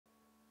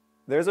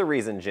There's a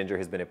reason ginger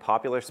has been a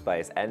popular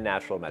spice and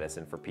natural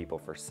medicine for people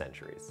for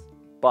centuries.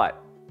 But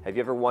have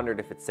you ever wondered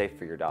if it's safe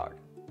for your dog?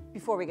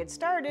 Before we get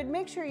started,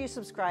 make sure you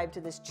subscribe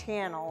to this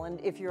channel, and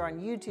if you're on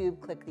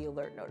YouTube, click the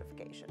alert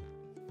notification.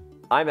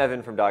 I'm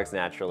Evan from Dogs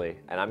Naturally,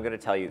 and I'm going to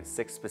tell you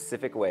 6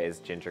 specific ways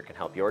ginger can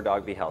help your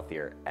dog be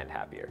healthier and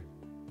happier,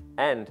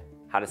 and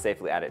how to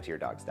safely add it to your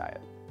dog's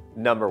diet.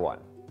 Number 1,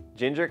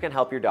 ginger can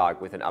help your dog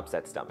with an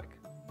upset stomach.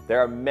 There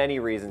are many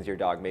reasons your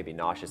dog may be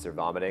nauseous or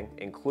vomiting,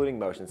 including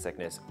motion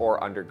sickness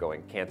or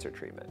undergoing cancer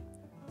treatment.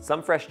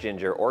 Some fresh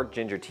ginger or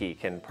ginger tea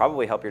can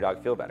probably help your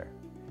dog feel better.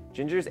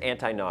 Ginger's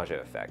anti-nausea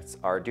effects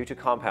are due to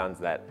compounds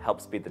that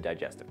help speed the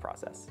digestive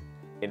process.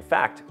 In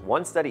fact,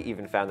 one study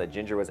even found that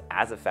ginger was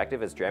as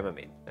effective as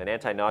Dramamine, an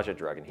anti-nausea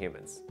drug in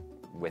humans,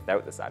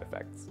 without the side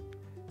effects.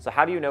 So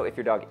how do you know if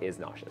your dog is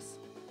nauseous?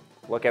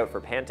 Look out for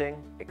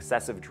panting,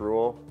 excessive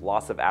drool,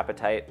 loss of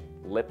appetite,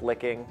 lip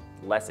licking,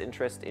 less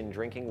interest in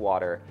drinking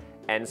water,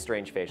 and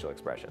strange facial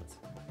expressions.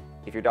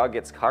 If your dog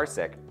gets car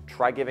sick,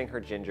 try giving her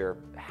ginger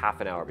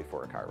half an hour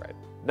before a car ride.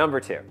 Number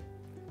 2,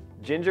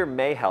 ginger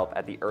may help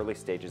at the early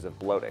stages of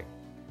bloating.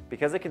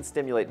 Because it can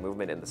stimulate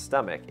movement in the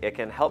stomach, it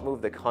can help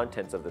move the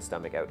contents of the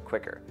stomach out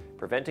quicker,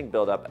 preventing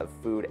buildup of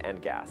food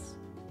and gas.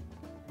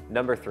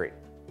 Number 3,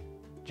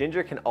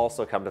 ginger can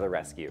also come to the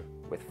rescue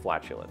with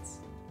flatulence.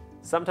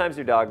 Sometimes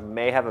your dog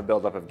may have a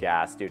buildup of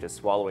gas due to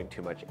swallowing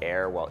too much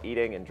air while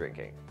eating and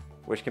drinking,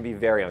 which can be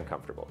very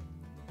uncomfortable.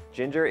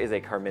 Ginger is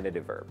a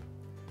carminative herb,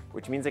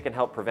 which means it can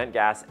help prevent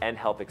gas and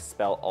help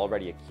expel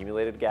already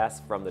accumulated gas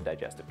from the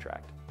digestive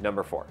tract.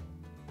 Number 4,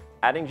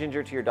 adding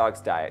ginger to your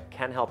dog's diet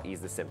can help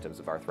ease the symptoms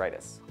of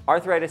arthritis.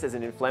 Arthritis is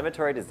an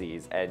inflammatory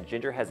disease, and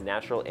ginger has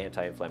natural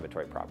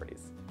anti-inflammatory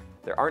properties.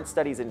 There aren't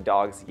studies in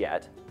dogs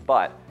yet,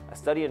 but a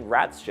study in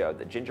rats showed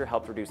that ginger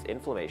helped reduce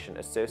inflammation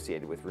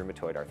associated with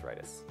rheumatoid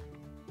arthritis.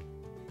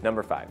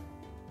 Number 5,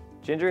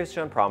 ginger has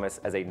shown promise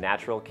as a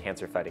natural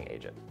cancer-fighting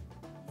agent.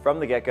 From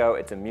the get-go,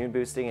 its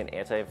immune-boosting and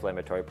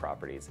anti-inflammatory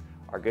properties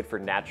are good for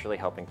naturally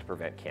helping to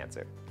prevent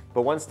cancer.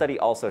 But one study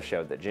also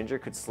showed that ginger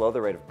could slow the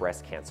rate of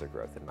breast cancer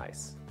growth in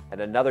mice.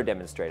 And another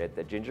demonstrated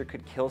that ginger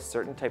could kill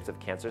certain types of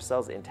cancer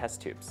cells in test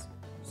tubes.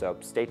 So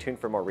stay tuned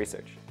for more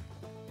research.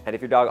 And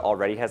if your dog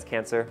already has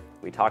cancer,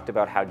 we talked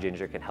about how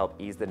ginger can help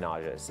ease the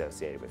nausea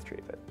associated with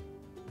treatment.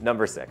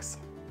 Number 6,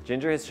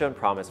 ginger has shown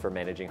promise for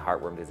managing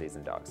heartworm disease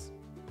in dogs.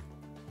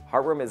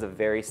 Heartworm is a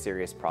very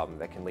serious problem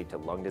that can lead to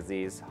lung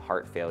disease,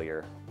 heart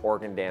failure,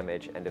 organ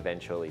damage, and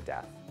eventually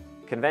death.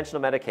 Conventional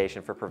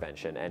medication for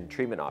prevention and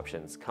treatment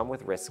options come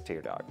with risk to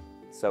your dog,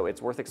 so it's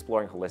worth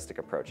exploring holistic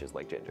approaches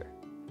like ginger.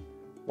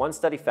 One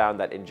study found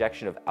that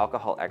injection of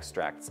alcohol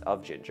extracts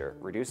of ginger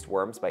reduced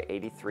worms by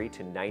 83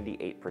 to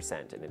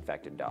 98% in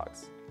infected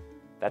dogs.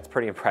 That's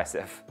pretty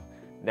impressive.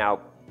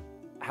 Now,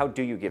 how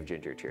do you give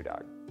ginger to your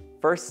dog?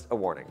 First, a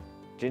warning.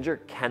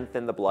 Ginger can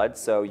thin the blood,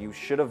 so you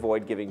should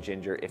avoid giving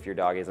ginger if your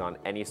dog is on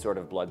any sort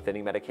of blood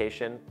thinning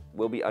medication,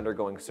 will be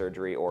undergoing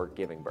surgery, or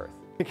giving birth.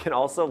 It can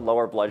also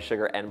lower blood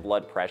sugar and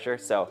blood pressure,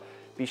 so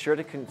be sure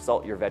to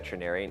consult your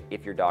veterinarian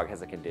if your dog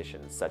has a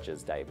condition such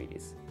as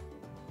diabetes.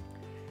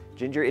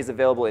 Ginger is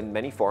available in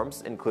many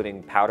forms,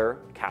 including powder,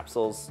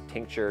 capsules,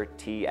 tincture,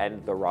 tea,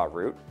 and the raw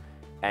root,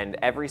 and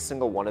every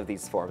single one of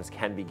these forms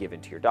can be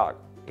given to your dog,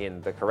 in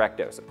the correct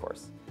dose, of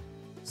course.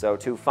 So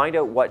to find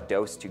out what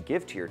dose to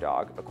give to your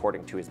dog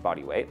according to his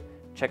body weight,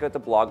 check out the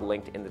blog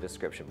linked in the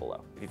description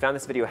below. If you found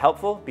this video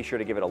helpful, be sure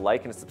to give it a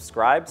like and a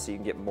subscribe so you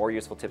can get more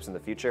useful tips in the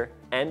future,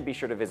 and be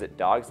sure to visit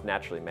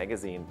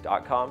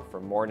dogsnaturallymagazine.com for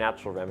more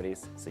natural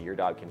remedies so your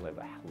dog can live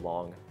a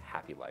long,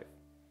 happy life.